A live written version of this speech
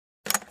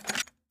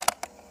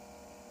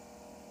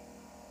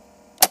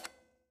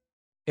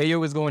Hey, yo,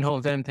 what's going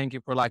on, then? Thank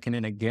you for locking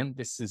in again.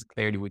 This is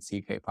Clarity with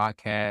CK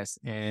podcast.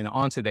 And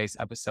on today's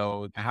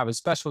episode, I have a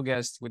special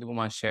guest with whom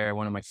I share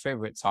one of my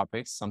favorite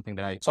topics, something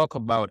that I talk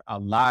about a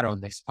lot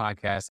on this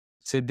podcast.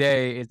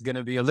 Today, it's going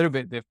to be a little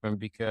bit different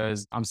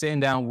because I'm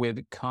sitting down with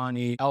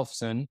Connie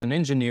Elfson, an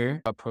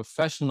engineer, a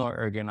professional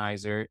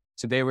organizer.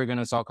 Today, we're going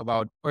to talk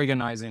about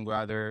organizing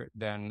rather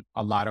than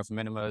a lot of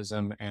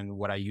minimalism and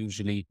what I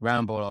usually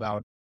ramble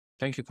about.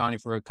 Thank you, Connie,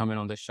 for coming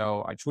on the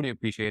show. I truly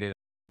appreciate it.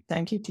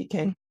 Thank you,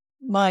 TK.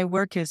 My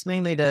work is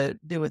mainly to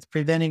do with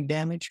preventing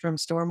damage from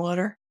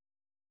stormwater.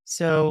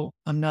 So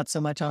I'm not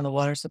so much on the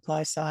water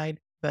supply side,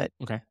 but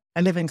Okay.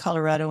 I live in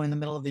Colorado in the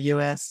middle of the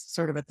US,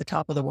 sort of at the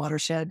top of the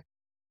watershed.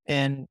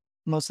 And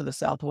most of the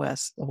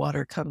Southwest, the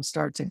water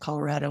starts in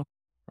Colorado.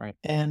 Right.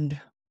 And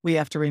we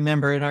have to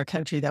remember in our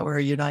country that we're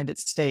a United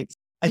States.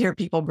 I hear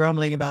people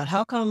grumbling about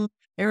how come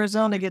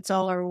Arizona gets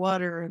all our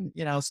water and,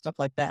 stuff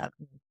like that.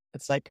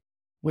 It's like,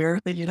 we're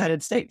the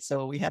United States,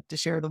 so we have to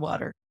share the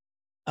water.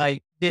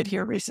 I did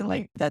hear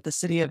recently that the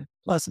city of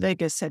Las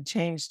Vegas had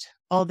changed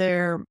all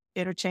their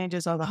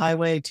interchanges on the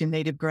highway to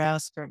native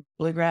grass from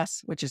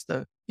bluegrass, which is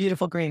the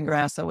beautiful green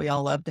grass that we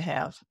all love to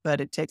have,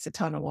 but it takes a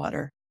ton of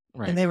water.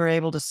 And Right. they were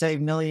able to save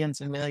millions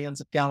and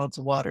millions of gallons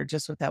of water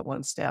just with that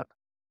one step.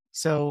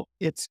 So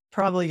it's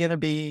probably going to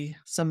be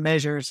some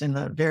measures in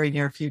the very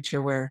near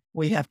future where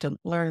we have to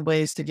learn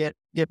ways to get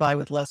by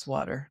with less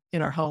water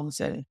in our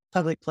homes and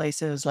public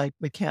places. Like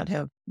we can't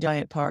have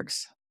giant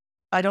parks.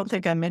 I don't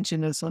think I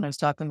mentioned this when I was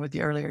talking with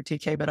you earlier,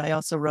 TK, but I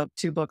also wrote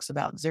 2 books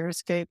about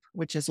xeriscape,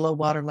 which is low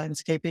water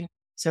landscaping.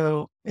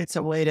 So it's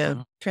a way to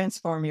Mhm.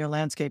 transform your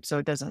landscape so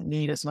it doesn't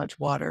need as much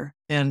water.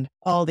 And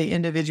all the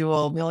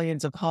individual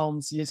millions of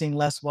homes using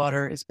less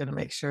water is going to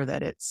make sure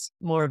that it's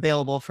more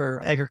available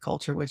for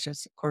agriculture, which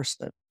is, of course,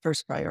 the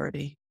first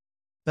priority.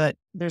 But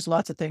there's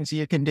lots of things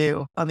you can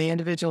do on the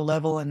individual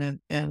level and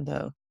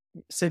the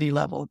city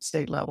level,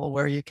 state level,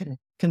 where you can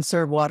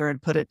conserve water and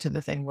put it to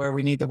the thing where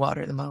we need the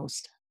water the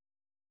most.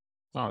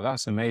 Oh,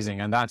 that's amazing.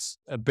 And that's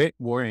a bit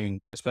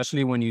worrying,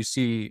 especially when you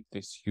see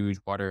this huge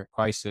water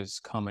crisis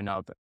coming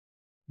up.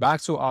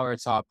 Back to our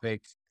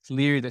topic,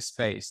 Clear the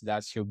Space.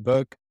 That's your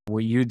book.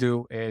 What you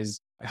do is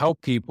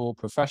help people,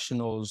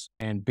 professionals,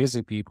 and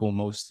busy people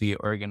mostly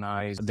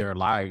organize their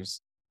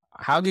lives.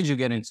 How did you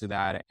get into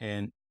that?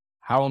 And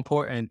how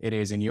important it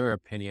is, in your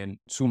opinion,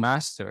 to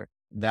master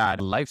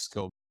that life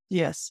skill?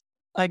 Yes.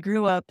 I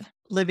grew up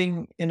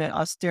living in an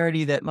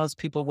austerity that most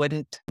people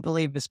wouldn't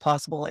believe is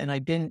possible. And I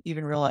didn't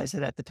even realize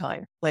it at the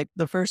time. Like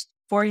the first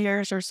 4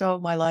 years or so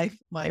of my life,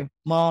 my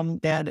mom,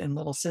 dad, and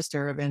little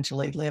sister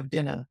eventually lived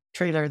in a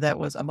trailer that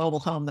was a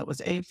mobile home that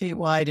was 8 feet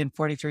wide and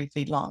 43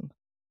 feet long.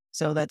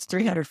 So that's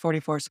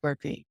 344 square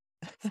feet.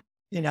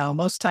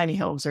 Most tiny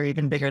homes are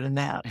even bigger than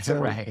that. So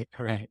Right,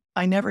 right.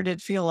 I never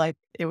did feel like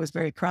it was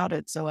very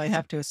crowded. So I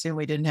have to assume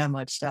we didn't have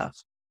much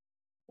stuff.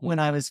 When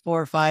I was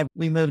 4 or 5,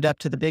 we moved up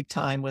to the big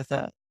time with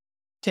a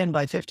 10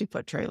 by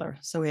 50-foot trailer.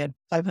 So we had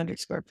 500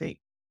 square feet.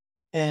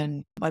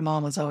 And my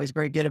mom was always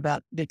very good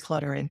about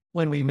decluttering.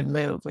 When we would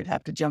move, we'd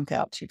have to junk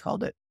out, she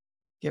called it,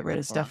 get rid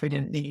of stuff we Wow.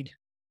 didn't need.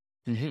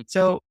 Hmm.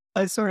 So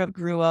I sort of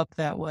grew up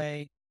that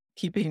way,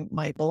 keeping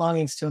my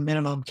belongings to a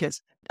minimum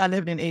because I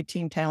lived in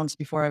 18 towns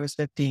before I was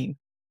 15.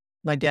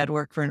 My dad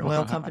worked for an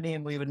oil company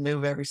and we would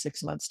move every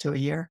 6 months to a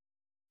year.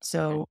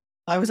 So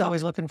I was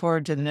always looking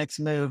forward to the next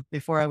move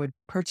before I would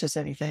purchase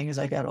anything as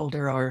I got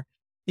older, or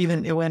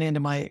even it went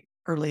into my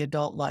early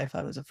adult life.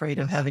 I was afraid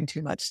of having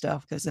too much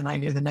stuff because then I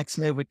knew the next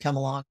move would come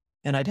along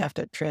and I'd have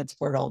to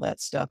transport all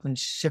that stuff and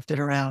shift it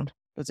around.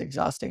 It was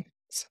exhausting.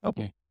 So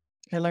Yeah.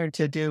 I learned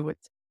to do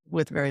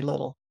with very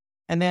little.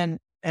 And then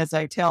as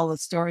I tell the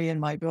story in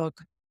my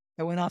book,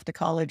 I went off to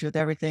college with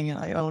everything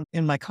I owned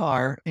in my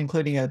car,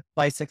 including a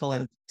bicycle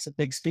and some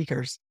big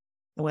speakers.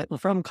 I went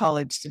from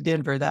college to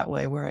Denver that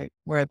way, where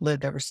I've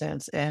lived ever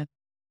since. And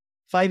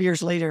 5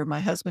 years later, my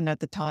husband at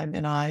the time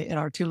and I and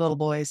our 2 little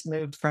boys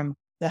moved from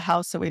the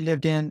house that we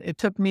lived in. It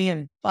took me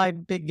and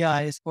 5 big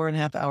guys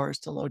 4.5 hours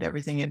to load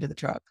everything into the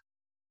truck,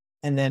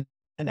 and then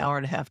an hour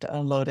and a half to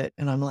unload it.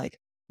 And I'm like,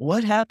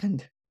 what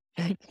happened?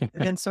 I've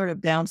been sort of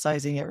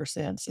downsizing ever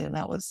since, and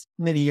that was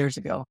many years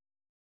ago.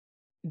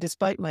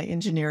 Despite my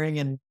engineering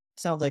and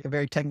sounds like a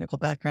very technical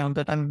background,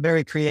 but I'm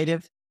very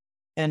creative.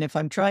 And if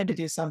I'm trying to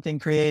do something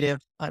creative,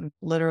 I'm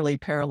literally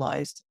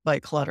paralyzed by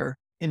clutter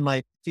in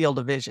my field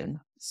of vision.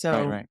 Right,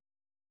 So right.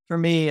 for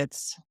me,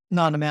 it's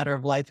not a matter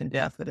of life and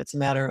death, but it's a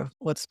matter of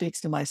what speaks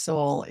to my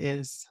soul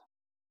is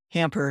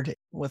hampered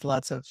with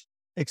lots of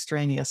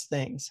extraneous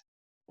things.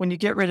 When you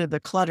get rid of the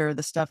clutter,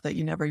 the stuff that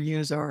you never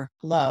use or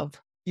love,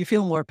 you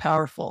feel more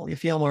powerful. You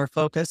feel more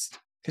focused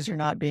because you're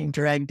not being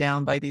dragged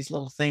down by these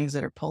little things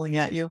that are pulling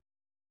at you.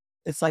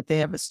 It's like they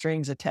have a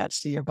strings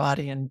attached to your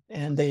body and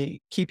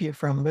they keep you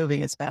from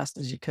moving as fast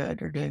as you could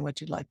or doing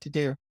what you'd like to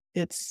do.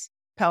 It's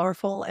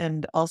powerful.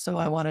 And also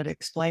I wanted to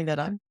explain that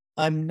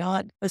I'm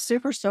not a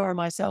superstar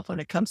myself when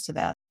it comes to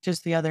that.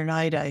 Just the other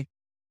night, I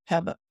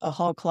have a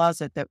hall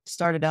closet that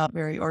started out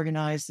very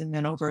organized. And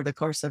then over the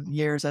course of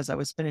years, as I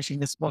was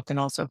finishing this book and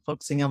also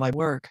focusing on my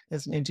work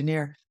as an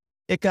engineer,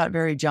 it got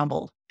very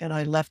jumbled. And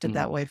I left it Mm,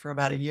 that way for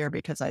about a year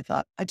because I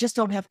thought, I just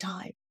don't have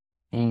time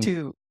mm,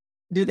 to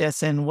do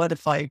this. And what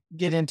if I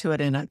get into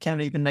it and I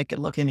can't even make it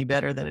look any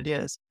better than it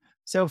is?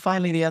 So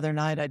finally, the other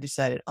night, I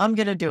decided I'm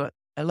going to do it.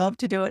 I love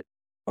to do it.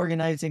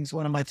 Organizing is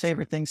one of my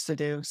favorite things to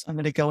do. So I'm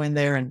going to go in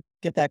there and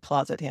get that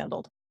closet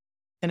handled.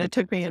 And it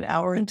took me an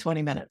hour and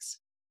 20 minutes.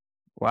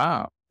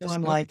 wow. So That's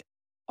I'm good. like,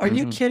 are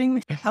you Hmm. kidding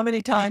me? How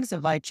many times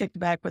have I kicked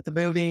back with the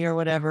movie or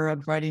whatever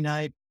on Friday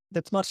night?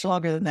 That's much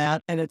longer than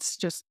that. And it's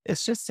just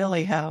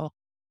silly how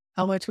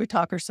much we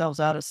talk ourselves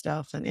out of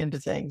stuff and into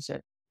things.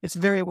 It's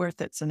very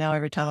worth it. So now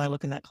every time I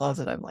look in that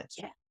closet, I'm like,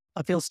 yeah,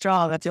 I feel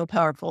strong. I feel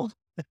powerful.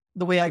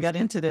 The way I got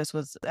into this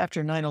was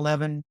after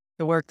 9/11.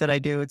 The work that I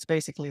do, it's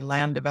basically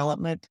land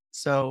development.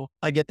 So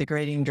I get the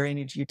grading,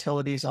 drainage,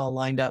 utilities all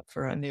lined up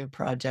for a new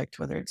project,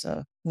 whether it's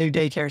a new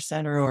daycare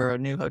center or a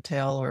new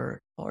hotel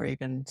or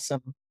even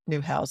some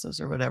new houses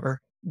or whatever.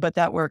 But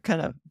that work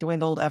kind of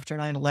dwindled after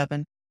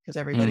 9/11 because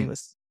everybody Mm,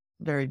 was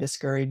very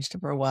discouraged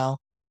for a while.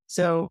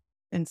 So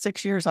in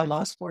 6 years, I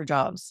lost 4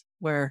 jobs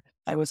where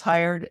I was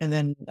hired and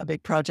then a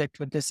big project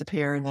would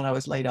disappear and then I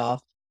was laid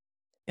off.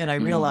 And I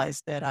mm,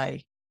 realized that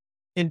I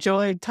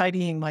enjoyed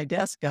tidying my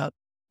desk up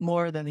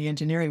more than the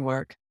engineering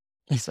work.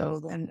 So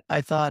then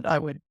I thought I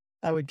would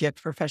get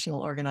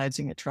professional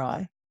organizing a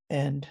try.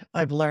 And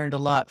I've learned a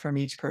lot from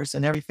each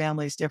person. Every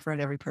family is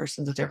different, every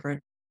person's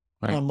different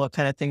right. on what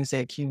kind of things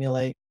they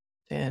accumulate.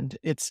 And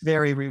it's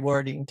very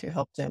rewarding to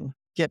help them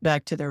get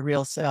back to their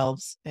real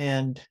selves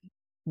and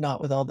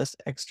not with all this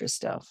extra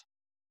stuff.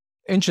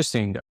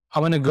 Interesting. I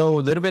want to go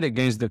a little bit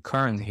against the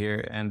current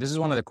here. And this is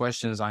one of the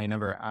questions I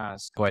never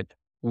ask, but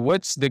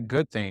what's the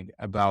good thing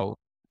about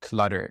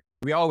clutter?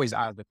 We always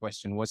ask the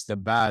question, what's the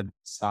bad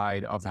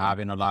side of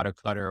having a lot of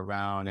clutter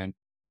around and,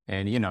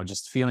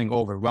 just feeling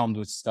overwhelmed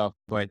with stuff.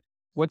 But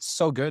what's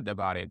so good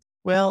about it?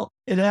 Well,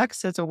 it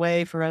acts as a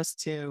way for us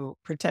to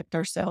protect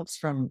ourselves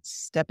from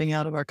stepping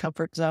out of our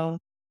comfort zone.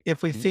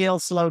 If we Mm, feel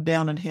slowed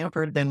down and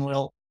hampered, then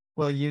we'll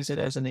use it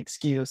as an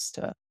excuse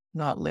to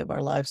not live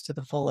our lives to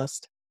the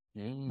fullest.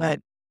 mm, But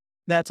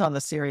that's on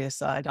the serious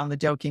side, on the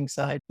joking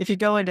side. If you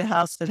go into a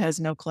house that has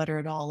no clutter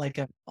at all, like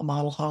a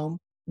model home,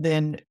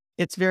 then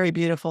it's very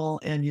beautiful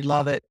and you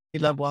love it.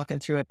 You love walking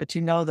through it, but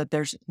you know that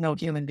there's no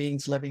human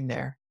beings living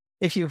there.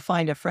 If you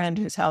find a friend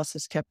whose house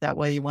is kept that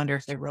way, you wonder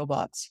if they're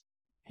robots.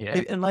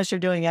 yeah. Unless you're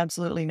doing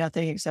absolutely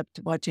nothing except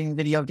watching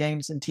video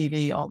games and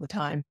TV all the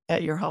time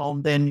at your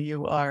home, then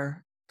you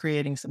are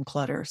creating some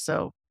clutter.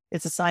 So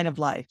it's a sign of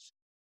life.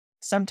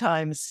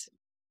 Sometimes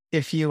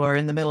if you are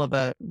in the middle of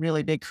a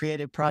really big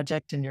creative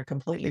project and you're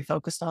completely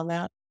focused on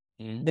that,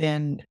 Mm,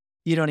 then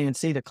you don't even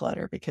see the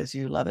clutter because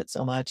you love it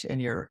so much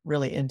and you're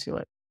really into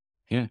it.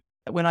 yeah.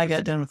 When I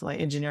got done with my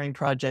engineering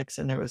projects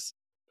and there was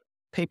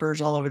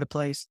papers all over the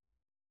place,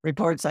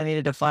 reports I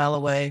needed to file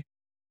away,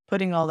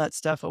 putting all that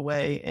stuff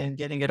away and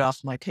getting it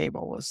off my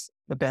table was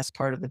the best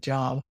part of the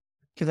job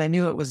because I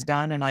knew it was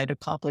done and I'd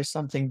accomplished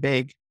something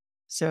big.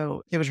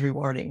 So it was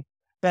rewarding.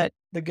 But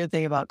the good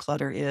thing about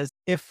clutter is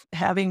if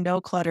having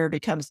no clutter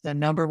becomes the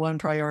number one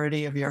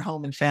priority of your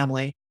home and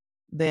family,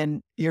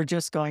 then you're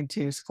just going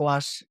to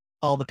squash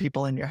all the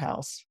people in your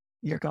house.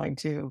 You're going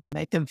to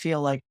make them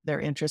feel like their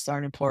interests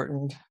aren't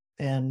important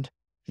and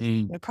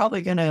Mm, they're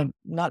probably going to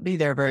not be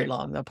there very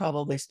long. They'll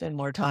probably spend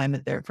more time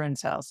at their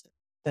friend's house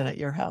than at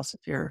your house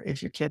if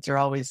your kids are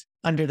always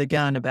under the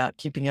gun about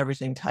keeping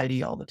everything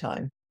tidy all the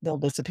time. They'll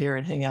disappear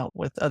and hang out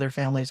with other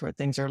families where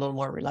things are a little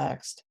more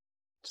relaxed.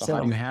 so how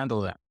do So, you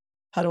handle that?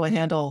 how do I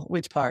handle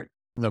which part?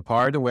 The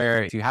part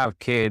where if you have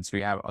kids, or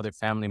you have other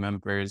family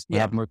members who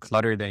Yeah. have more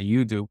clutter than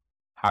you do,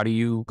 how do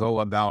you go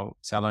about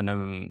telling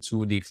them to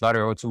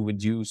declutter or to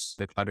reduce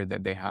the clutter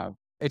that they have?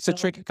 It's a Well,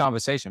 tricky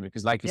conversation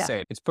because, like you yeah,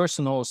 said, it's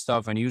personal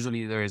stuff, and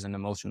usually there is an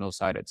emotional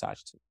side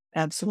attached to it.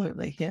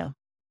 absolutely. Yeah.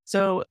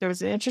 So there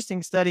was an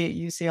interesting study at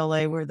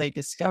UCLA where they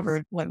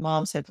discovered what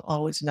moms have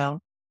always known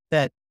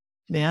that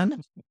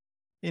men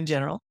in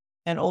general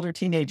and older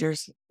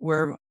teenagers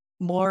were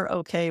more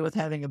okay with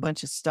having a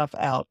bunch of stuff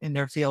out in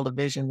their field of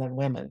vision than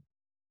women.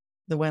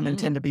 The women Mm,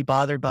 tend to be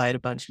bothered by it a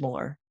bunch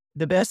more.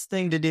 The best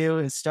thing to do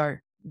is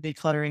start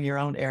decluttering your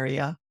own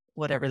area,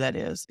 whatever that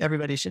is.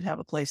 Everybody should have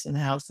a place in the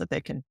house that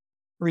they can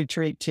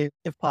retreat to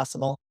if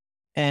possible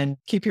and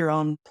keep your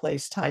own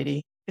place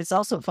tidy. It's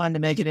also fun to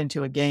make it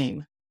into a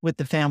game with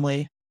the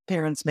family.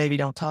 Parents maybe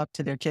don't talk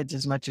to their kids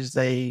as much as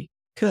they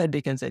could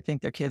because they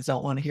think their kids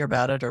don't want to hear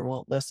about it or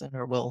won't listen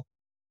or will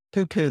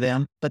poo poo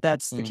them, but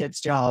that's the mm, kid's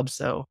job.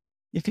 So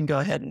you can go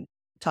ahead and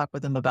talk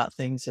with them about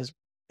things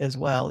as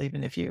well,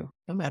 even if no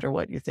matter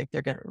what you think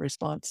their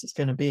response is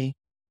going to be.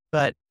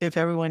 But if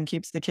everyone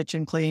keeps the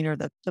kitchen clean or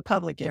the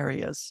public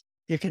areas,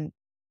 you can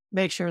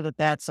make sure that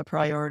that's a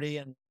priority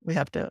and we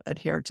have to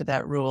adhere to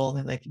that rule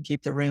and they can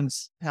keep the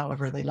rooms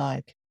however they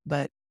like,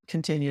 but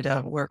continue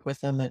to work with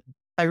them. And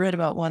I read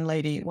about one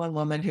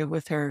woman who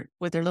with her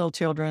little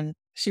children,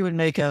 she would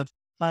make a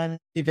fun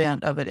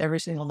event of it every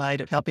single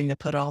night of helping to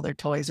put all their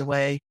toys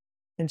away.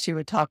 And she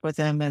would talk with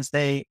them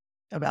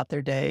about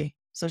their day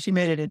So she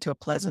made it into a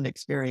pleasant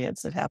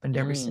experience that happened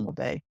every single Mm,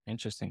 day.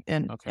 interesting.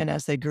 And Okay. and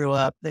as they grew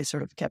up, they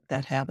sort of kept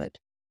that habit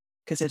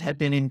because it had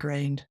been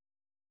ingrained.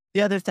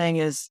 The other thing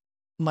is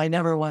my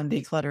number one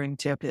decluttering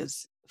tip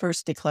is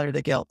first declutter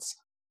the guilt.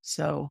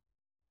 So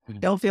Mhm.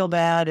 don't feel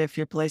bad if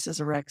your place is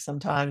a wreck.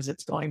 Sometimes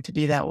it's going to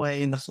be that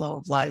way in the flow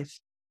of life.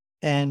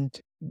 And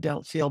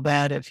don't feel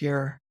bad if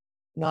you're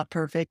not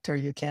perfect or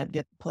you can't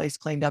get the place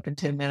cleaned up in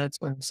 10 minutes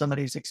when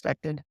somebody's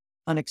expected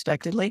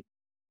unexpectedly.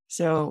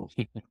 So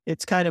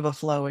it's kind of a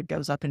flow. It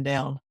goes up and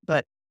down,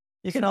 but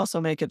you can also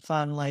make it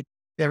fun. Like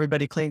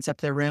everybody cleans up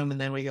their room and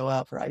then we go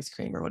out for ice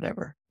cream or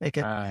whatever.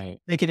 Right.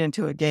 Make it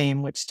into a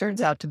game, which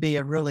turns out to be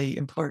a really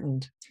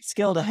important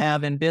skill to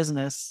have in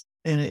business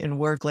and in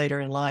work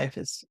later in life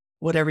is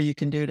whatever you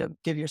can do to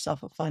give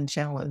yourself a fun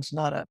challenge,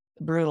 not a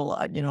brutal,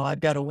 I've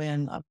got to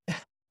win.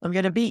 I'm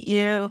going to beat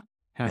you.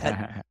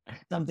 But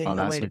something, Oh, a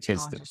that's way to what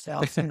kids challenge do.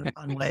 yourself in a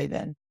fun way,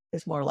 then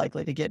it's more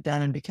likely to get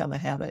done and become a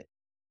habit.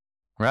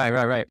 Right,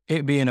 right, right.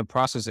 It being a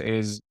process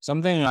is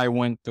something I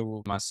went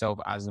through myself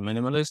as a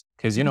minimalist.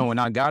 Cause, Mhm. when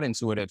I got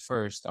into it at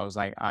first, I was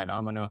like, all right,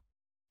 I'm going to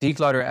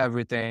declutter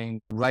everything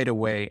right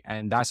away.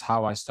 And that's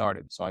how I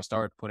started. So I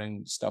started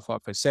putting stuff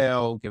up for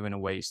sale, giving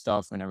away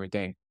stuff and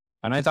everything.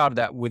 And I thought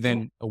that Cool.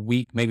 within a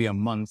week, maybe a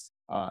month,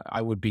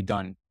 I would be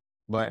done.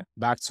 But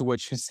back to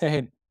what you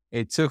said,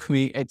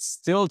 it's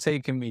still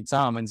taking me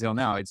time until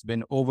now. It's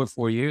been over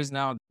 4 years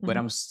now, but Mhm.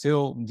 I'm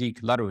still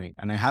decluttering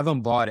and I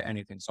haven't bought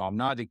anything. So I'm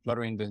not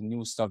decluttering the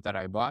new stuff that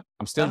I bought.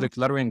 I'm still Oh,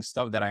 decluttering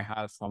stuff that I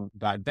had from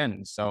back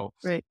then. So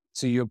great.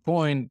 to your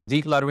point,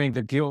 decluttering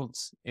the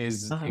guilt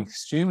is Uh-huh.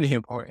 extremely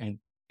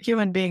important.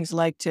 Human beings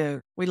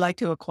we like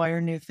to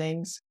acquire new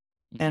things.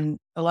 Mhm. And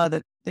a lot of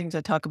the things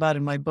I talk about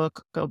in my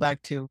book go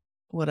back to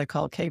what I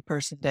call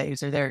K-person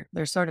days, or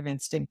they're sort of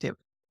instinctive.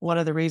 One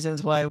of the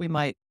reasons why we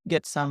might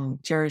get some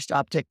cherished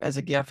object as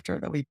a gift or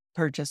that we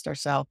purchased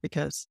ourselves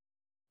because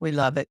we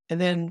love it.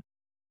 And then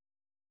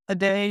a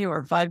day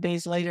or 5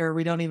 days later,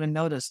 we don't even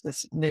notice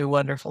this new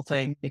wonderful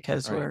thing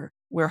because Right.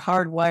 we're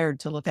hardwired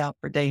to look out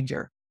for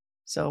danger.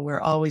 So we're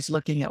always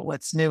looking at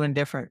what's new and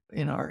different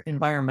in our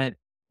environment,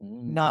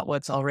 Mm. not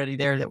what's already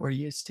there that we're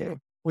used to.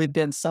 We've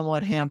been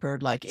somewhat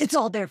hampered, like it's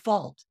all their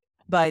fault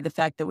by the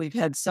fact that we've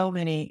had so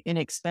many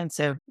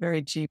inexpensive,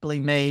 very cheaply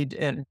made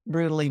and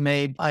brutally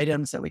made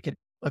items that we could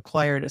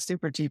acquire at a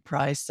super cheap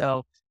price.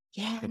 So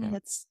yeah, Yeah.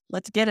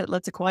 let's get it,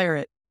 let's acquire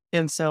it.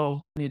 And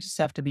so you just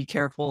have to be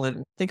careful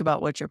and think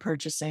about what you're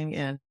purchasing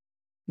and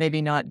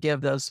maybe not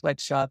give those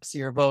sweatshops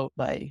your vote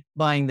by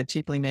buying the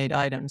cheaply made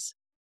items.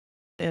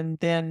 And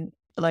then,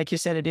 like you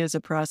said, it is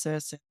a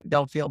process.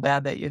 Don't feel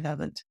bad that you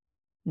haven't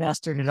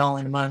mastered it all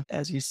in a month,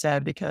 as you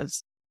said,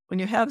 because when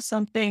you have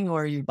something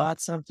or you bought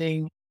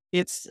something,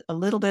 it's a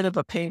little bit of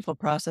a painful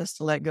process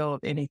to let go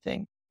of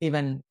anything,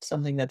 even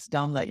something that's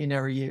dumb that you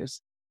never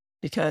use,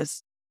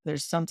 because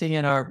there's something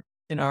in our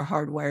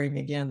hardwiring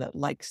again that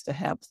likes to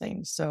have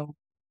things. So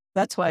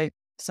that's why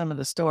some of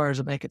the stores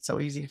will make it so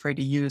easy for you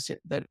to use it,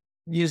 that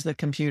use the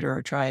computer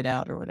or try it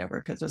out or whatever.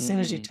 Because as soon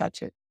as you Mm.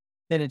 touch it,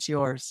 then it's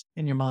yours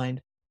in your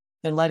mind.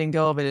 And letting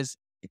go of it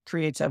it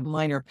creates a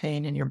minor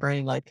pain in your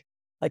brain, like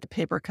a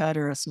paper cut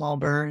or a small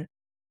burn.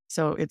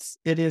 So it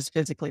is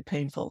physically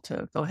painful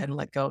to go ahead and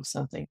let go of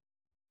something.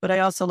 But I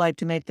also like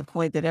to make the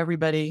point that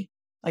everybody,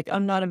 like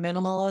I'm not a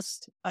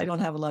minimalist. I don't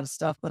have a lot of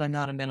stuff, but I'm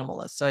not a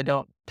minimalist. So I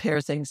don't pare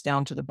things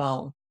down to the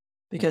bone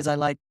because I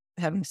like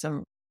having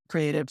some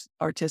creative,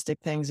 artistic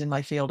things in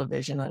my field of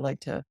vision. I like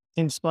to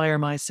inspire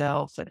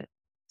myself. And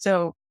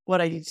so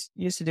what I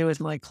used to do with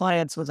my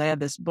clients was I had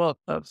this book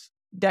of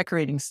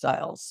decorating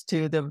styles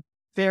to the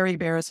very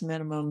barest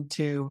minimum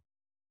to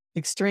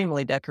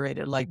extremely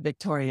decorated, like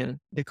Victorian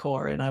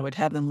decor. And I would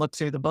have them look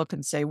through the book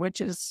and say, which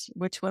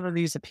one of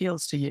these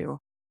appeals to you?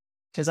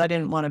 Because I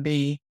didn't want to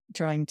be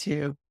trying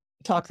to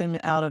talk them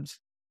out of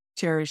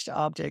cherished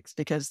objects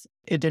because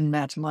it didn't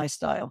match my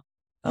style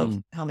of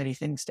Mm. how many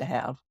things to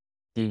have.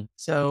 Mm.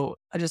 So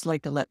I just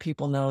like to let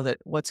people know that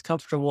what's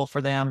comfortable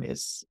for them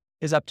is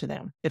up to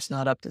them. It's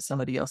not up to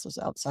somebody else's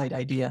outside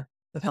idea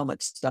of how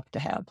much stuff to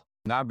have.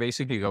 That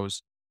basically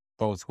goes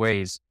both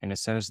ways in the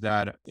sense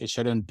that it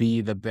shouldn't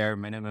be the bare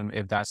minimum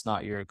if that's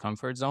not your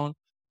comfort zone,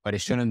 but it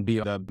shouldn't be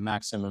the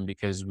maximum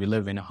because we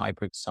live in a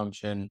hyper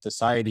consumption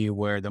society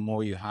where the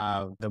more you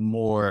have, the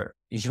more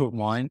you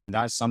want.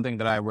 That's something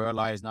that I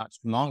realized not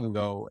too long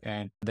ago.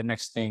 And the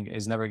next thing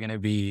is never going to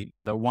be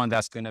the one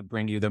that's going to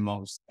bring you the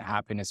most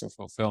happiness or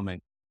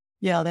fulfillment.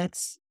 Yeah,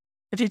 that's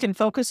if you can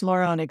focus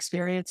more on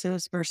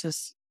experiences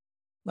versus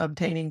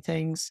obtaining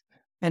things.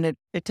 And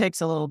it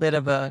takes a little bit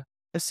of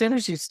as soon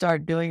as you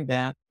start doing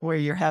that, where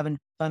you're having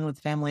fun with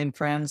family and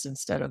friends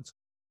instead of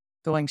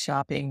going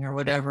shopping or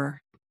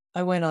whatever.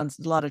 I went on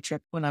a lot of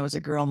trips when I was a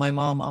girl. My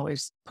mom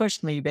always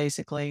pushed me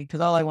basically because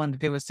all I wanted to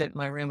do was sit in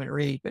my room and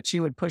read, but she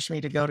would push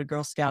me to go to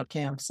Girl Scout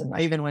camps. And I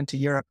even went to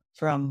Europe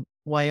from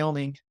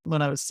Wyoming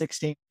when I was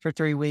 16 for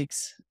 3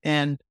 weeks.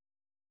 And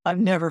I've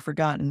never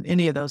forgotten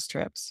any of those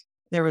trips.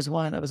 There was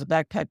one, it was a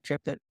backpack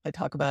trip that I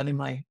talk about in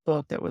my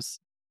book that was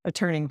a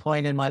turning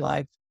point in my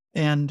life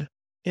and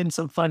in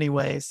some funny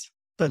ways.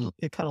 but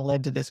it kind of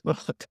led to this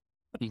book.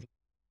 Mm.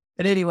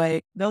 But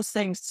anyway, those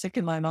things stick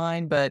in my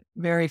mind, but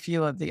very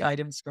few of the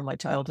items from my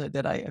childhood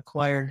that I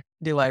acquired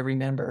do I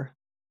remember.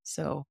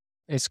 So,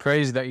 It's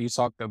crazy that you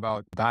talked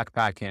about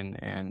backpacking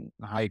and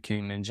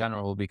hiking in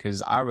general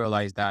because I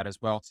realized that as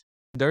well.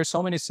 There are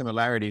so many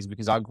similarities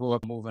because I grew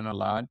up moving a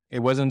lot. It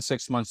wasn't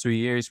 6 months to a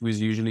year, it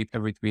was usually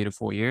every 3 to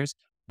 4 years,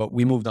 but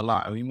we moved a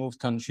lot. We moved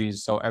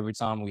countries. So every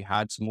time we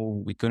had to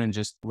move, we couldn't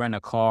just rent a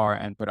car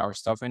and put our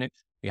stuff in it.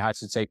 We had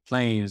to take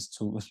planes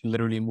to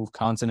literally move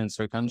continents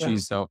or yeah,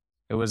 countries. So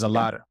it was a yeah.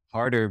 lot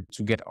harder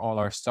to get all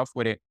our stuff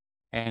with it.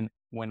 And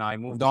when I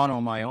moved on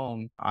my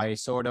own, I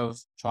sort of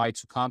tried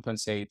to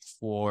compensate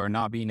for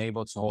not being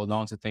able to hold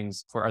on to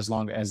things for as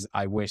long as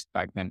I wished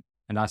back then.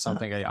 And that's Uh-huh.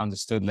 something I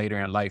understood later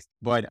in life.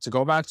 But to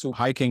go back to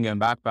hiking and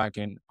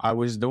backpacking, I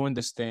was doing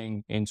this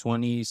thing in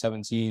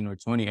 2017 or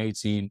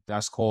 2018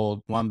 that's called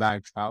one bag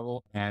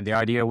travel. And the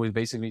idea was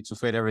basically to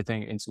fit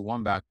everything into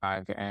one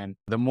backpack. And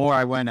the more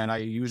I went, and I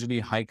usually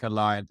hike a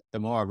lot, the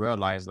more I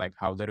realized like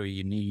how little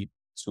you need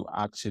to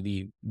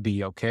actually be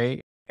okay.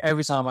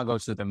 Every time I go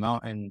to the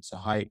mountain to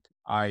hike,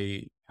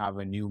 I have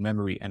a new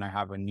memory and I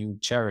have a new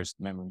cherished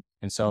memory.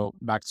 And so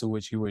back to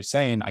what you were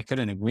saying, I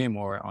couldn't agree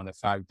more on the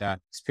fact that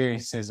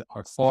experiences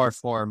are far,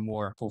 far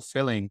more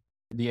fulfilling.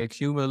 The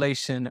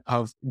accumulation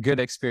of good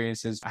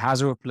experiences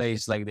has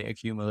replaced like the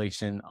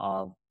accumulation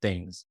of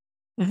things,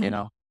 you Mhm.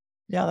 know?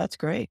 Yeah, that's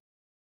great.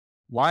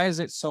 Why is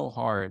it so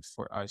hard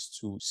for us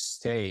to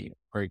stay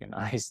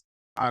organized?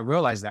 I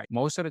realize that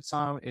most of the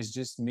time it's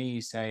just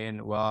me saying,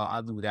 well,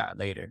 I'll do that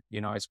later.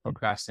 It's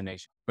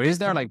procrastination. But is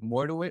there Yeah. like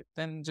more to it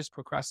than just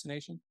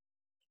procrastination?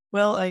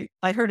 Well,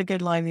 I heard a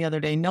good line the other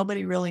day.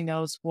 Nobody really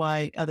knows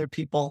why other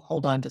people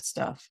hold on to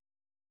stuff.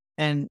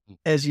 And Mm.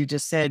 as you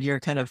just said,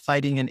 you're kind of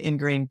fighting an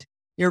ingrained,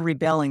 you're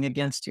rebelling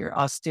against your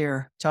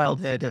austere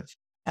childhood of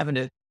having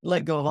to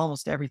let go of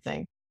almost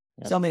everything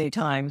Yep. so many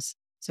times.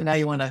 So now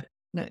you want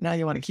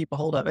to keep a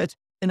hold of it.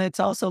 And it's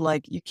also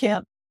like you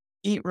can't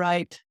eat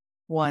right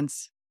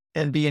once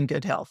and be in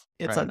good health.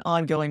 It's Right. an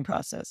ongoing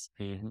process.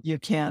 Hmm. You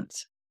can't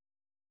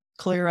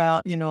clear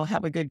out,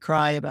 have a good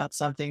cry about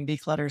something,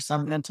 declutter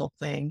some mental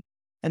thing,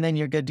 and then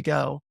you're good to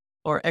go.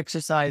 Or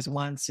exercise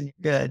once and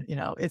you're good.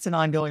 It's an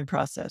ongoing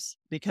process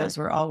Right. because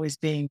we're always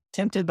being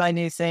tempted by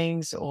new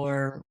things,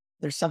 or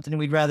there's something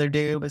we'd rather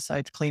do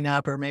besides clean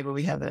up, or maybe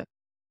we have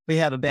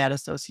a bad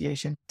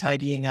association,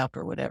 tidying up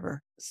or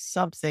whatever.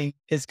 Something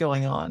is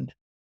going on.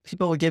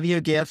 People will give you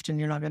a gift and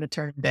you're not going to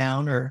turn it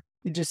down, or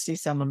you just see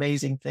some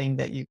amazing thing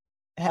that you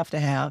have to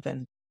have,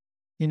 and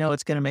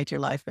it's going to make your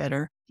life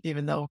better,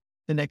 even though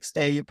the next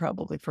day you've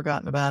probably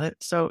forgotten about it.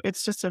 So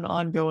it's just an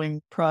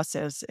ongoing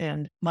process.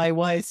 And my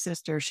wife's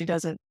sister, she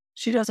doesn't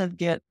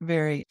get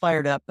very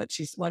fired up, but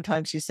one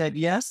time she said,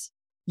 yes,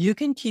 you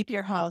can keep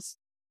your house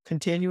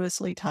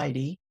continuously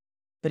tidy,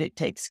 but it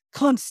takes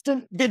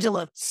constant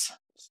vigilance.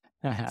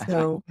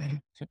 So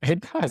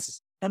It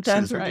does.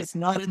 sometimes She's we're right. just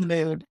not in the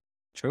mood.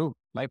 True.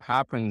 Life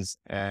happens.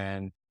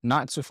 And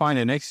not to find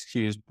an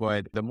excuse,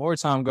 but the more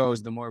time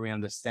goes, the more we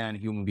understand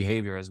human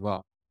behavior as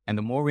well. And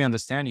the more we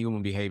understand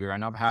human behavior,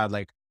 and I've had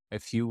like a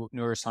few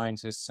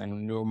neuroscientists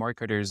and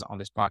neuromarketers on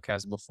this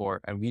podcast before,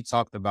 and we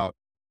talked about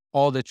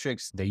all the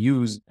tricks they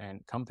use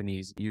and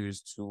companies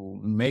use to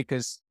make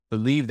us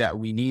believe that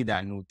we need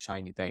that new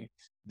shiny thing.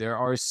 There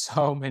are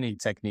so many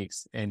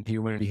techniques in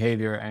human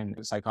behavior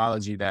and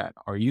psychology that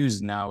are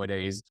used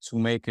nowadays to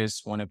make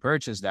us want to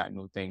purchase that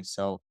new thing.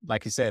 So,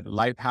 like you said,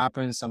 life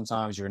happens.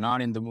 Sometimes you're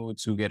not in the mood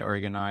to get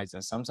organized,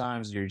 and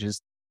sometimes you're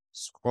just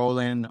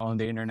scrolling on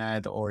the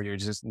internet or you're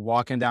just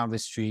walking down the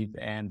street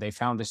and they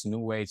found this new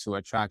way to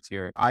attract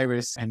your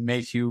iris and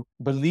make you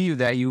believe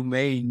that you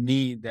may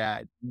need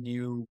that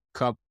new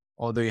cup,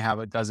 although you have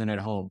a dozen at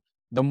home.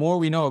 The more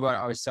we know about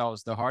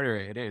ourselves, the harder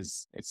it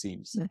is, it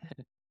seems.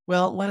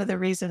 Well, one of the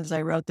reasons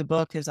I wrote the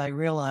book is I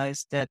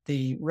realized that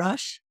the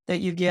rush that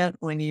you get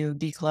when you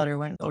declutter,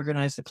 when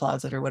organize the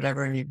closet or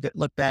whatever, and you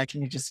look back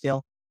and you just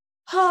feel,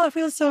 oh, it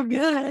feels so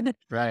good.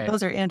 Right.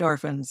 Those are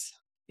endorphins.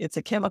 It's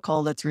a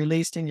chemical that's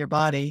released in your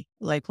body,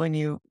 like when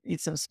you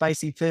eat some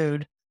spicy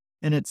food,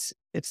 and it's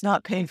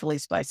not painfully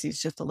spicy,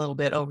 it's just a little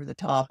bit over the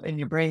top, and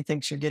your brain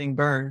thinks you're getting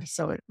burned,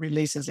 so it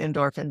releases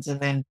endorphins, and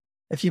then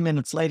a few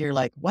minutes later, you're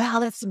like, wow,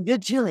 that's some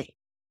good chili,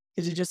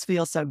 because you just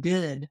feel so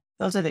good.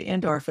 Those are the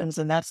endorphins,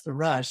 and that's the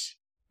rush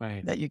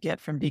Right. that you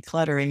get from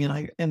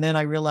decluttering. And then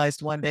I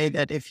realized one day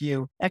that if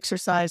you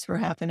exercise for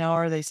half an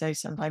hour, they say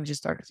sometimes you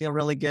start to feel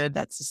really good.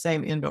 That's the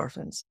same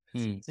endorphins.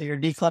 Hmm. So you're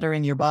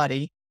decluttering your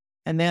body.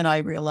 And then I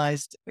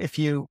realized if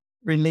you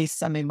release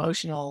some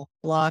emotional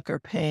block or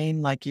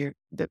pain, like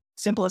the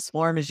simplest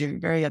form is you're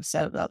very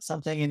upset about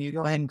something and you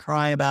go ahead and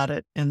cry about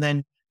it, and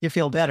then you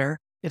feel better.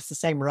 It's the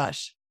same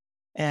rush.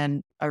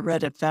 And I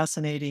read a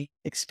fascinating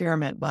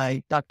experiment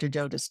by Dr.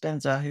 Joe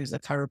Dispenza, who's a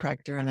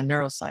chiropractor and a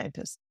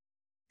neuroscientist.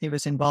 He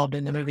was involved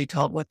in a movie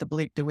called What the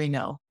Bleep Do We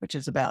Know, which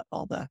is about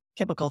all the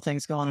chemical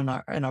things going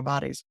on in our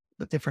bodies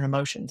with different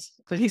emotions.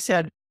 But he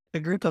said a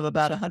group of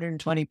about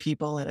 120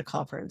 people at a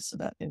conference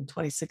about in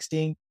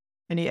 2016,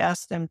 and he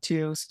asked them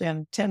to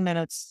spend 10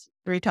 minutes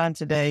 3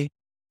 times a day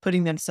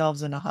putting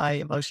themselves in a high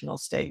emotional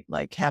state,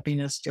 like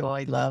happiness,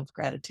 joy, love,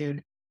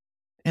 gratitude.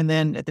 And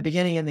then at the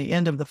beginning and the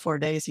end of the 4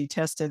 days, he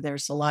tested their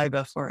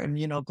saliva for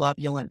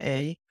immunoglobulin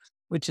A,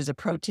 which is a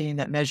protein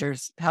that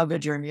measures how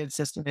good your immune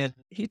system is.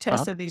 He Huh?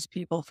 tested these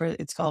people for,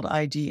 it's called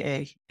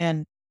IgA.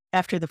 And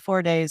after the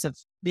 4 days of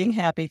being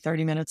happy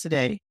 30 minutes a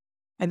day,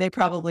 and they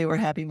probably were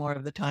happy more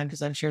of the time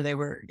because I'm sure they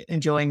were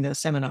enjoying the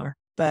seminar,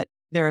 but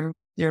their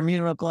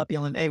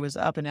immunoglobulin A was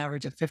up an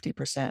average of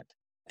 50%.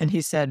 And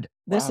he said,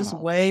 this is Wow.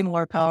 way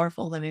more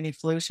powerful than any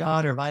flu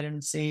shot or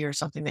vitamin C or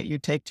something that you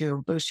take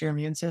to boost your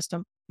immune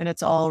system. And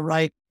it's all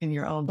right in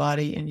your own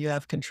body and you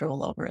have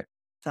control over it.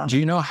 So, Do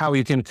you know how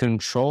you can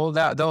control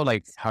that though?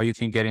 Like how you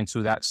can get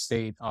into that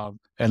state of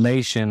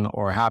elation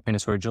or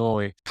happiness or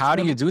joy? How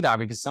do you do that?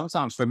 Because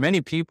sometimes for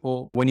many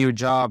people, when your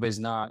job is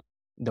not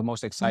the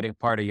most exciting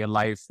part of your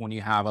life, when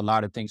you have a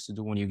lot of things to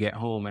do when you get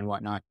home and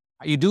whatnot,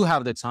 you do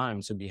have the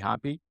time to be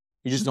happy.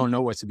 You just don't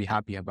know what to be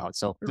happy about.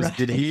 So did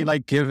right. he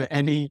like give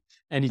any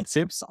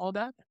tips all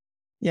that?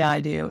 Yeah,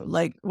 I do.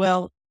 Like,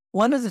 well,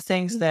 one of the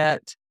things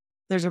that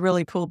there's a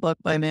really cool book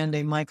by a man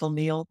named Michael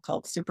Neal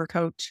called Super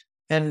Coach,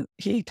 and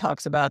he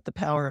talks about the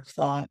power of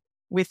thought.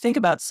 We think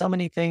about so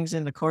many things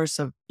in the course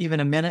of even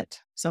a minute,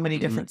 so many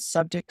Mhm. different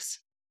subjects.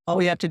 All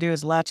we have to do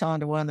is latch on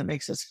to one that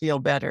makes us feel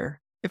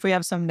better. If we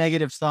have some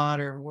negative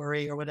thought or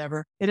worry or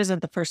whatever, it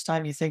isn't the first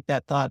time you think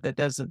that thought that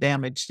does the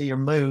damage to your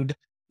mood.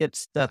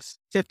 It's the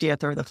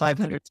 50th or the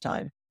 500th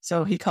time.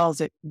 So he calls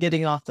it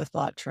getting off the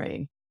thought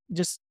train.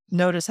 Just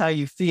notice how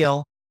you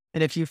feel,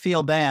 and if you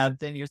feel bad,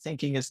 then your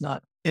thinking is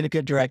not in a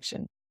good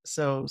direction.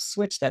 So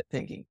switch that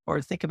thinking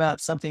or think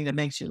about something that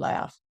makes you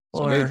laugh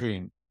So or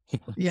daydream.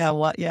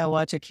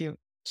 watch a cute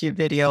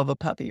video of a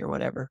puppy or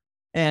whatever.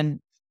 And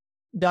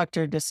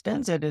Dr.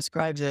 Dispenza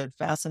describes a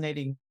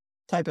fascinating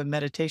type of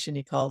meditation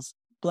he calls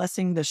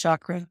blessing the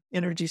chakra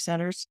energy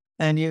centers.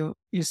 And you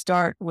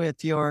start with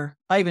I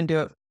even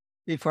do it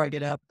before I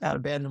get up out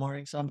of bed in the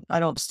morning. So I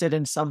don't sit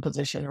in some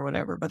position or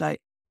whatever, but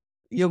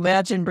you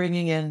imagine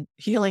bringing in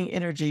healing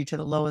energy to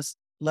the lowest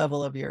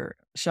level of your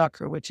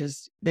chakra, which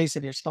is base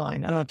of your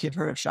spine. I don't know if you've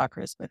heard of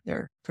chakras, but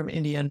they're from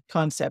Indian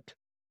concept,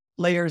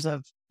 layers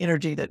of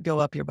energy that go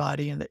up your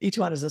body, and each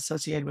one is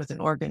associated with an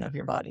organ of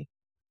your body.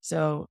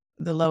 So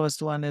the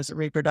lowest one is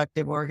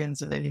reproductive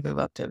organs, and then you move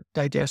up to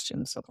digestion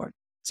and so forth.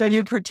 So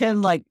you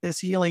pretend like this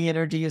healing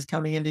energy is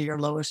coming into your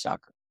lowest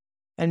chakra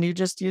and you're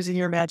just using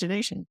your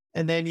imagination.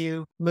 And then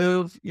you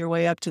move your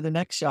way up to the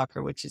next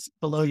chakra, which is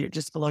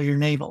just below your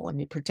navel. And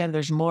you pretend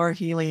there's more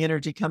healing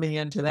energy coming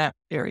into that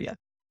area.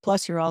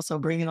 Plus you're also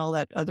bringing all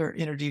that other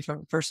energy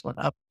from the first one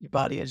up your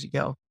body as you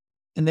go.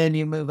 And then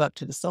you move up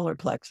to the solar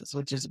plexus,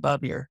 which is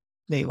above your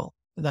navel.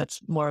 And that's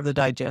more of the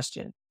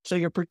digestion. So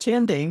you're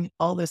pretending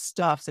all this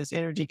stuff, this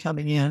energy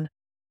coming in,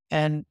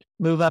 and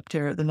move up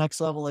to the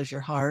next level is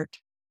your heart,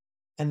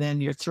 and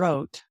then your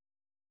throat,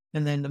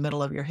 and then the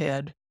middle of your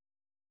head,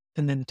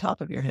 and then the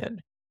top of your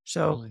head.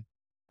 So Really?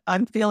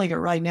 I'm feeling it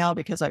right now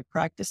because I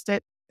practiced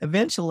it.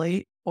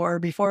 Eventually, or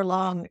before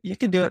long, you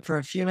can do it for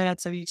a few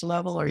minutes of each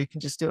level, or you can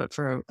just do it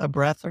for a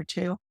breath or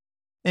two,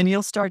 and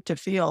you'll start to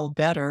feel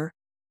better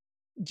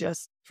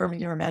just from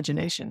your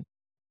imagination.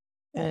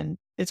 And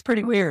it's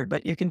pretty weird,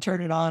 but you can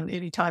turn it on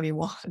anytime you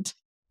want.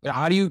 But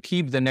how do you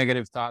keep the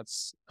negative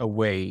thoughts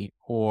away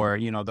or,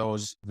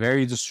 those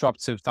very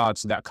disruptive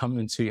thoughts that come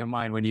into your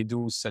mind when you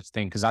do such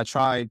thing? Because I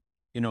tried,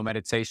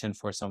 meditation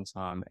for some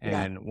time.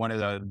 Yeah. And one of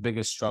the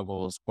biggest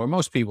struggles for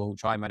most people who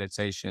try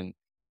meditation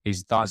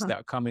is thoughts Uh-huh.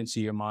 that come into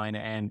your mind.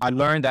 And I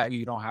learned that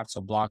you don't have to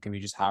block them. You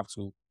just have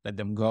to let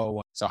them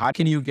go. So how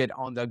can you get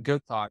on the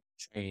good thought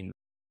train?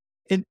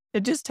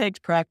 It just takes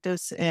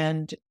practice.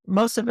 And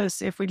most of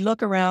us, if we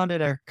look around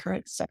at our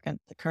current second,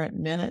 the current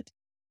minute,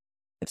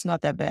 it's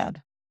not that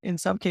bad. In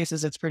some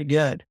cases, it's pretty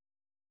good.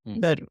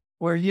 Mm. But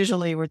we're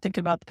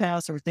thinking about the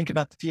past or we're thinking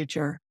about the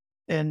future.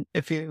 And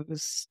if you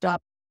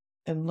stop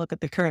and look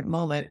at the current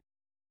moment,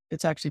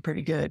 it's actually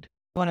pretty good.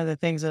 One of the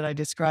things that I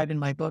describe in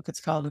my book,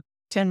 it's called a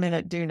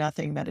 10-minute do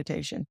nothing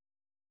meditation,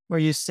 where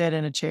you sit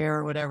in a chair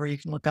or whatever, you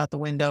can look out the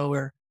window,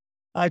 or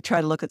I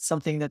try to look at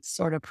something that's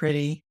sort of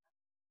pretty.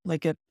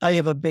 I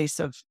have a base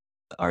of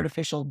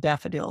artificial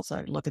daffodils.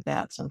 I look at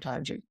that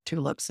sometimes, or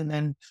tulips, and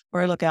then,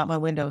 or I look out my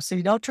window. So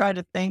you don't try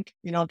to think,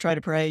 you don't try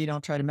to pray, you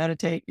don't try to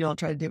meditate, you don't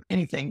try to do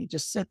anything. You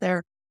just sit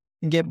there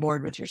and get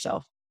bored with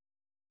yourself.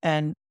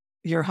 And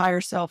your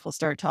higher self will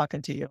start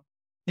talking to you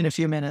in a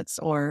few minutes,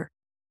 or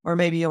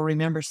maybe you'll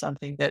remember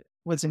something that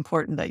was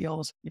important that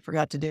you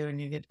forgot to do, and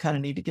you kind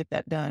of need to get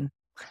that done.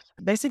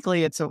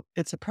 Basically, it's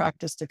a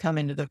practice to come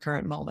into the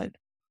current moment.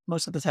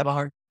 Most of us have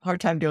a hard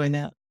time doing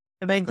that.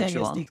 The main For thing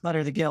is sure.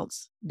 declutter the guilt.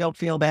 Don't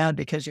feel bad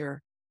because you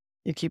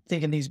keep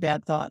thinking these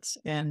bad thoughts.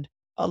 And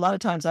a lot of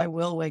times I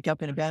will wake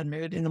up in a bad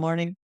mood in the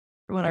morning.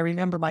 When I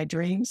remember my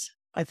dreams,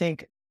 I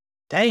think,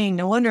 dang,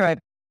 no wonder I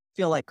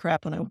feel like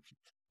crap when I wake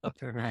up.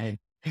 Right.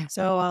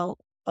 So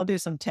I'll do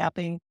some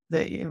tapping,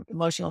 the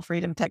emotional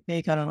freedom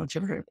technique. I don't know if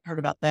you've heard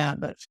about that,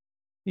 but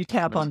you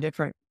tap No. on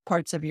different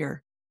parts of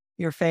your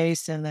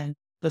face and then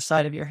the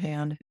side of your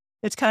hand.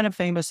 It's kind of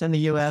famous in the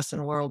US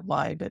and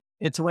worldwide, but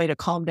it's a way to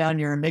calm down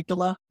your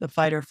amygdala, the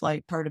fight or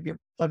flight part of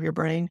your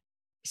brain.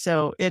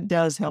 So it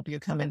does help you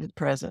come into the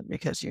present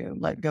because you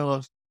let go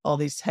of all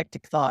these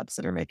hectic thoughts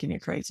that are making you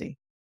crazy.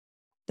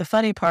 The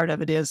funny part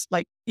of it is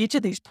like each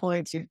of these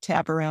points you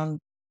tap around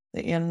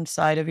the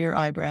inside of your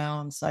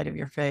eyebrow, inside of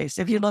your face.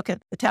 If you look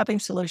at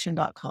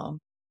thetapping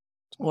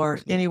or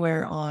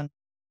anywhere on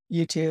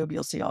YouTube,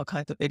 you'll see all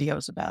kinds of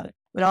videos about it.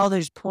 But all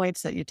these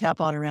points that you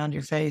tap on around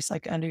your face,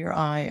 like under your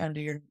eye, under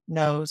your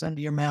nose,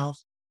 under your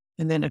mouth,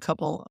 and then a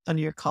couple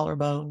under your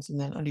collarbones, and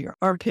then under your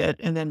armpit,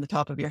 and then the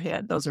top of your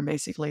head. Those are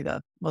basically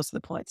the most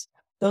of the points.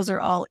 Those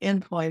are all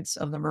endpoints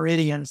of the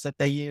meridians that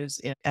they use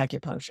in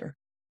acupuncture.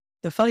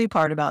 The funny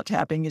part about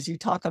tapping is you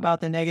talk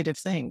about the negative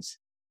things.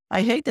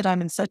 I hate that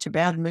I'm in such a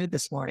bad mood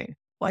this morning.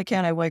 Why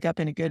can't I wake up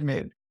in a good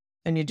mood?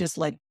 And you just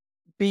like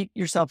beat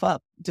yourself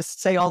up,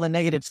 just say all the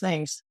negative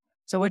things.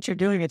 So what you're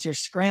doing is you're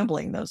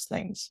scrambling those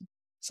things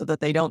so that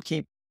they don't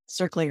keep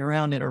circling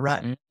around in a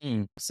rut.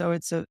 Mm-hmm. So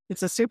it's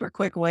a super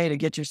quick way to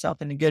get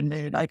yourself in a good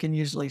mood. I can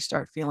usually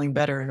start feeling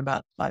better in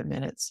about 5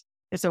 minutes.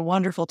 It's a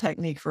wonderful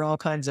technique for all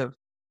kinds of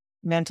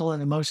mental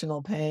and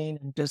emotional pain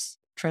and just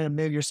trying to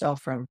move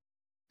yourself from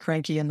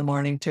cranky in the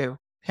morning to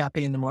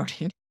happy in the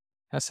morning.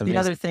 That's The amazing.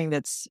 other thing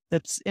that's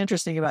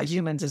interesting about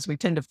humans is we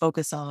tend to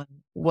focus on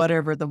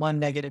whatever the one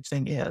negative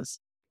thing is.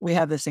 We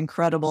have this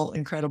incredible,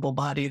 incredible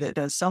body that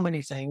does so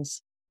many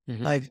things.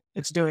 Mhm. Like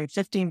it's doing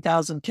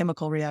 15,000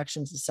 chemical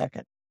reactions a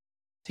second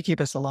to keep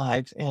us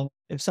alive. And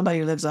if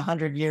somebody lives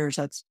 100 years,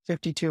 that's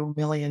 52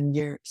 million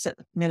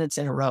minutes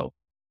in a row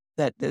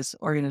that this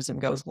organism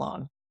goes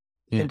along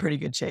Yeah. in pretty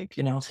good shape,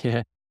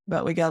 Yeah.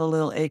 but we got a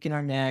little ache in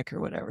our neck or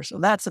whatever. So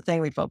that's the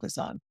thing we focus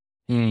on.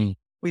 Mm.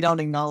 We don't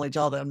acknowledge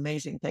all the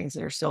amazing things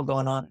that are still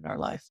going on in our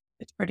life.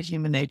 It's pretty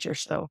human nature.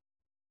 So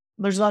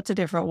there's lots of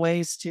different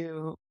ways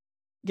to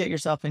get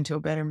yourself into a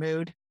better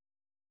mood.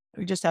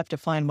 We just have to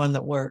find one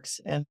that works.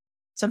 And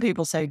some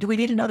people say, do we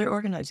need another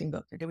organizing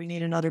book or do we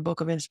need another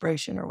book of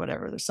inspiration or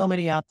whatever? There's so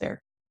many out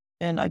there.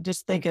 And I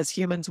just think as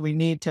humans, we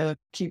need to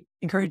keep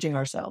encouraging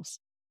ourselves.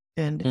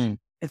 And Mm.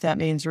 if that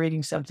means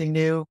reading something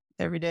new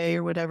every day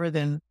or whatever,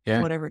 then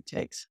Yeah. whatever it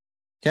takes.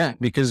 Yeah,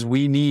 because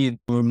we need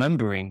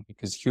remembering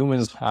because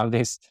humans have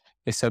this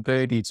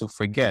ability to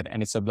forget,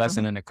 and it's a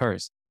blessing and a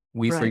curse.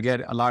 We Right.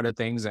 forget a lot of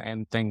things,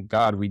 and thank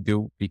God we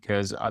do,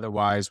 because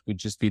otherwise we'd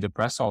just be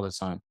depressed all the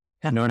time.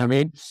 You know what I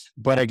mean?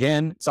 But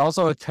again, it's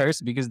also a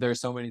curse because there's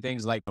so many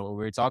things like what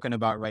we're talking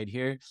about right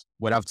here,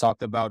 what I've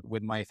talked about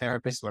with my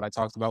therapist, what I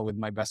talked about with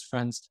my best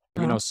friends,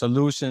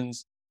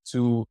 solutions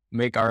to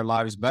make our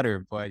lives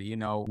better. But,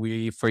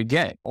 we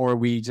forget or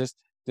we just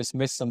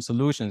dismiss some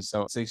solutions.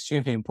 So it's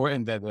extremely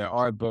important that there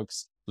are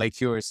books like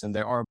yours and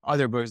there are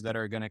other books that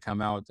are going to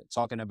come out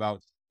talking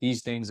about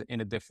these things in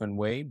a different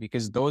way,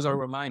 because those are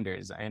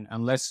reminders. And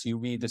unless you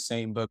read the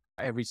same book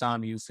every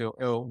time you feel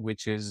ill,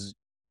 which is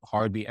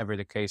hardly ever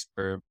the case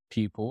for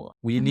people,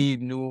 we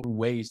need new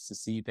ways to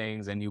see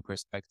things and new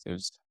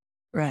perspectives.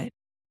 Right.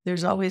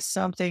 There's always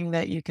something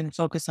that you can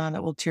focus on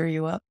that will cheer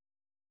you up.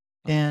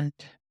 And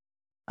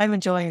I'm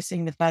enjoying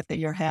seeing the fact that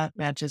your hat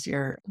matches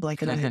your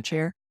blanket on your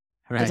chair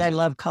because I Right.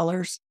 love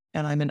colors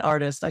and I'm an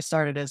artist. I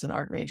started as an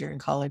art major in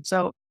college.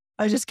 So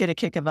I just get a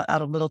kick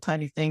out of little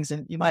tiny things.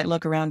 And you might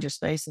look around your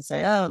space and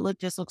say, oh, it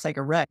just looks like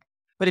a wreck.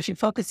 But if you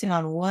focus in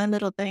on one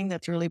little thing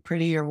that's really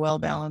pretty or well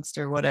balanced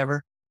or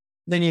whatever,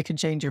 then you can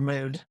change your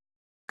mood.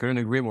 Couldn't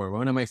agree more.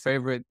 One of my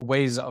favorite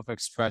ways of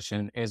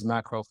expression is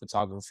macro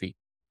photography.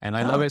 And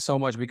I love Oh, it so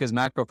much because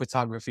macro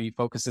photography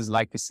focuses,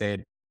 like you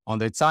said, on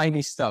the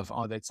tiny stuff,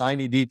 on the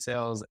tiny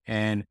details.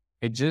 And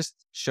it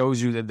just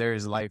shows you that there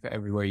is life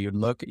everywhere you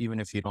look, even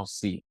if you don't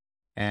see.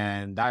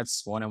 And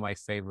that's one of my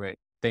favorite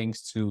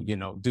things to,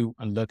 do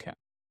and look at.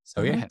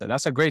 So mhm. yeah,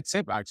 that's a great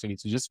tip actually,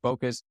 to just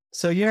focus.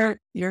 So you're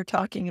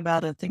talking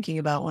about and thinking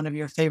about one of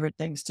your favorite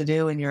things to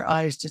do, and your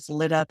eyes just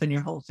lit up and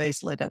your whole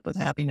face lit up with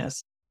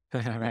happiness.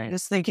 Right.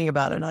 Just thinking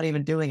about it, not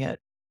even doing it.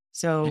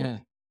 So Yeah.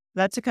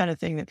 that's the kind of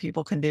thing that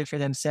people can do for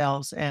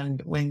themselves.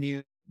 And when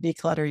you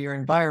declutter your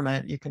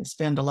environment, you can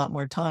spend a lot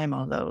more time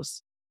on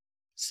those.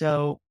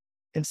 So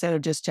instead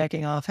of just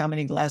checking off how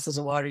many glasses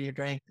of water you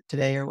drank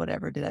today or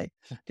whatever, did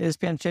I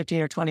spend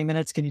 15 or 20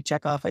 minutes? Can you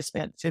check off I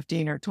spent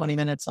 15 or 20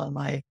 minutes on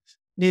my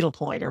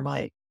needlepoint or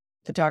my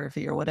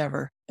photography or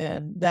whatever?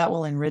 And that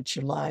will enrich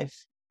your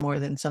life more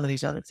than some of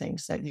these other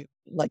things that you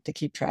like to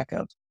keep track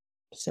of.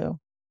 So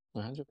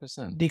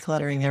 100%.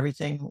 decluttering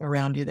everything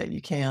around you that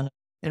you can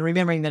and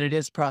remembering that it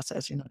is a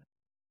process. You're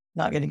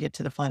not going to get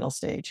to the final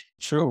stage.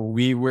 True.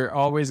 We're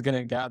always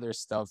gonna gather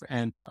stuff.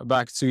 And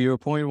back to your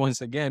point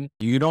once again,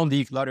 you don't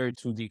declutter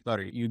to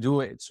declutter. You do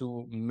it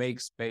to make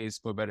space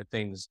for better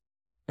things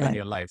in Right.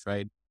 your life,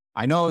 right?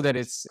 I know that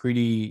it's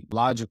pretty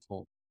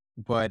logical,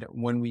 but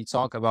when we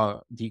talk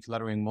about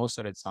decluttering most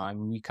of the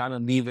time, we kind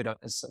of leave it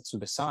to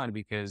the side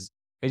because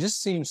it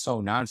just seems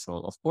so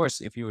natural. Of course,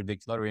 if you were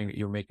decluttering,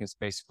 you're making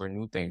space for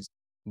new things,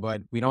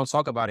 but we don't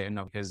talk about it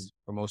enough because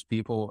for most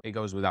people, it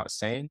goes without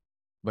saying.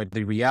 But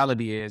the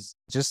reality is,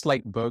 just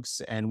like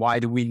books, and why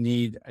do we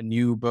need a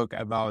new book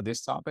about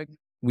this topic?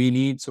 we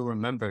need to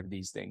remember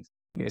these things.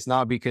 It's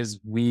not because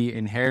we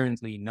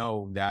inherently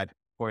know that,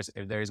 of course,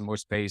 if there is more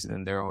space,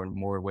 then there are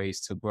more ways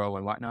to grow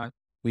and whatnot.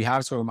 We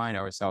have to remind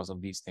ourselves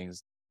of these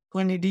things.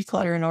 When you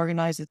declutter and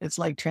organize it, it's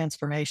like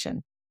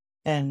transformation.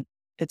 And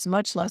it's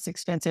much less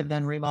expensive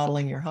than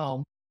remodeling your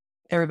home.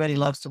 Everybody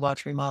loves to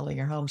watch remodeling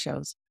your home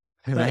shows,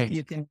 but Right.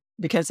 you can,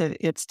 because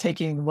it's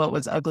taking what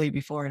was ugly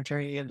before and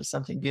turning it into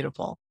something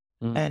beautiful.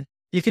 Mm. And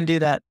you can do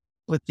that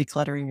with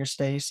decluttering your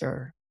space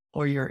or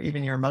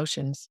even your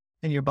emotions,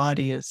 and your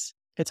body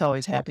it's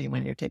always happy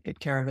when you're taking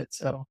care of it.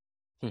 So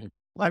Mhm.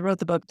 I wrote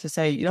the book to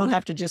say you don't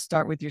have to just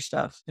start with your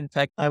stuff. In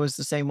fact, I was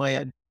the same way.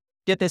 I'd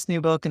get this new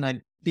book and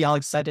I'd be all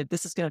excited.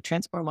 This is going to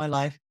transform my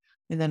life.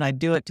 And then I'd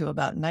do it to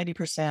about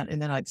 90%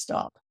 and then I'd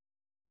stop.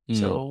 Mm.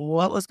 So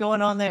what was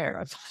going on there?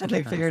 I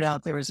finally figured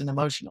out there was an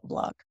emotional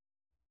block.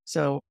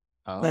 So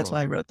that's Oh,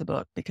 why I wrote the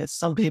book, because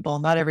some people,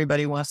 not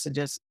everybody wants to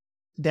just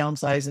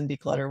downsize and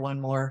declutter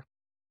one more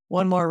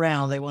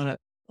round. They want to,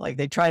 like,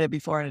 they tried it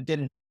before and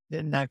it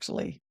didn't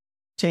actually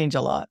change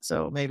a lot.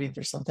 So maybe if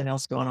there's something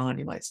else going on,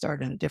 you might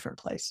start in a different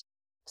place.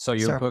 so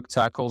your So book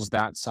tackles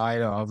that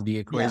side of the yeah,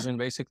 equation,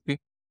 basically?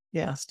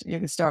 yes, you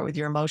can start with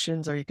your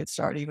emotions, or you could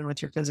start even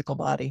with your physical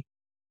body.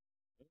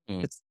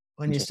 Mm. It's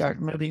when you Interesting.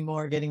 start moving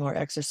more, getting more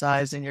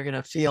exercise, and you're going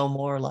to feel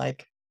more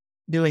like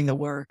doing the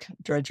work,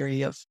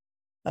 drudgery of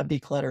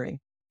decluttering.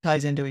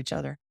 Ties into each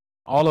other.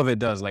 All of it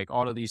does. Like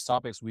all of these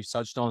topics, we've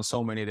touched on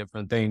so many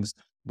different things,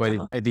 but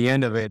Uh-huh. at the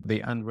end of it,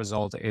 the end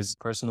result is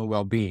personal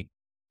well-being.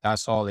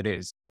 That's all it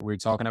is. We're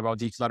talking about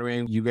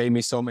decluttering. You gave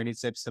me so many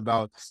tips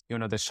about, the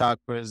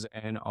chakras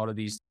and all of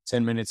these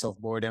 10 minutes of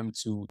boredom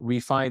to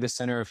refine the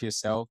center of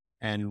yourself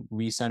and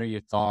recenter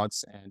your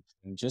thoughts and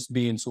just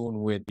be in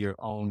tune with your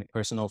own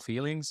personal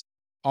feelings.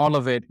 All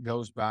of it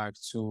goes back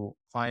to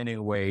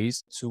finding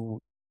ways to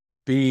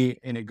be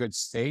in a good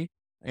state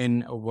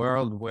in a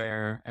world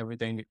where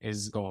everything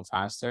is going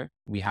faster.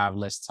 We have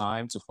less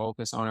time to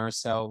focus on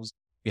ourselves.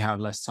 We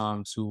have less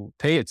time to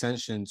pay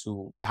attention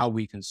to how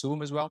we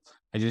consume as well.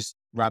 I just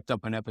wrapped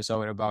up an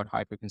episode about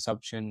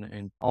hyperconsumption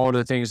and all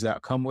the things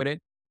that come with it,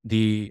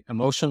 the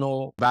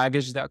emotional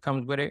baggage that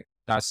comes with it.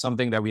 That's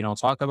something that we don't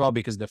talk about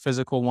because the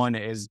physical one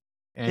is,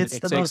 and It's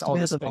it the takes most all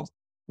the space. visible.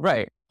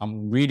 Right.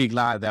 I'm really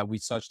glad that we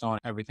touched on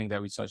everything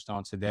that we touched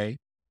on today.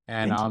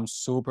 And Thank you. I'm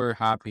super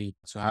happy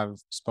to have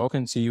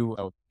spoken to you.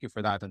 So thank you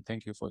for that. And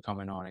thank you for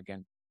coming on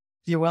again.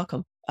 You're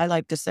welcome. I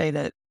like to say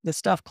that the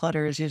stuff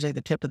clutter is usually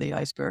the tip of the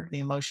iceberg. The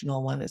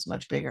emotional one is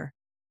much bigger.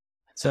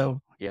 So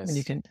when you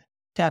Yes, can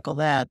tackle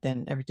that,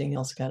 then everything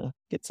else kind of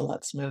gets a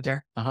lot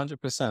smoother.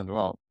 100%.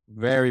 Well,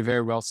 very,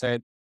 very well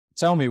said.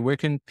 Tell me, where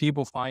can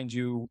people find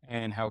you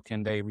and how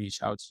can they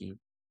reach out to you?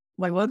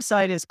 My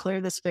website is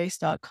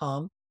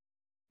clearthespace.com,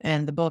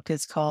 and the book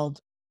is called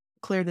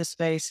Clear the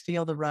Space,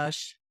 Feel the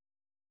Rush,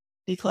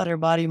 Declutter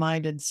Body,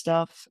 Mind, and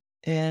Stuff.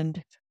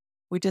 And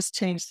we just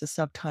changed the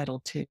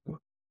subtitle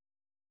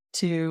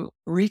to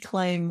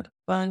Reclaim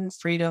Fun,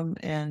 Freedom,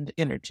 and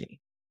Energy.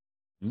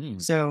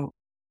 Mm, So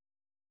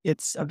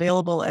it's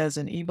available as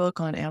an ebook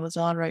on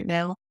Amazon right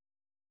now,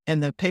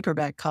 and the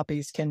paperback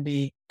copies can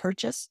be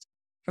purchased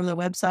from the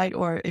website,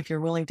 or if you're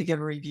willing to give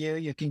a review,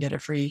 you can get a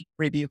free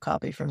review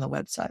copy from the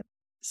website.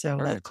 So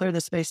that's perfect.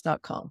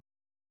 clearthespace.com.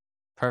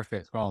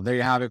 Perfect. Well, there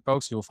you have it,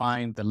 folks. You'll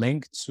find the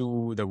link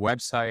to the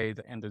website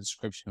in the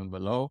description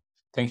below.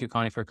 Thank you,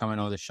 Connie, for coming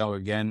on the show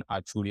again.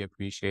 I truly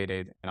appreciate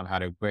it. And I've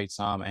had a great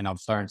time and I've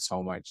learned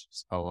so much.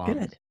 So,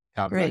 Good.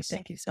 God Great. bless.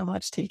 Thank you so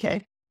much,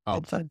 TK. Oh,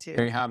 Had fun too.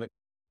 there you have it.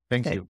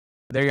 Thank Okay. you.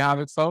 There you have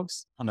it,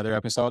 folks. Another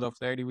episode of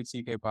 30 with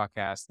CK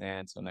podcast.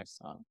 And until next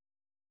time,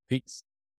 peace.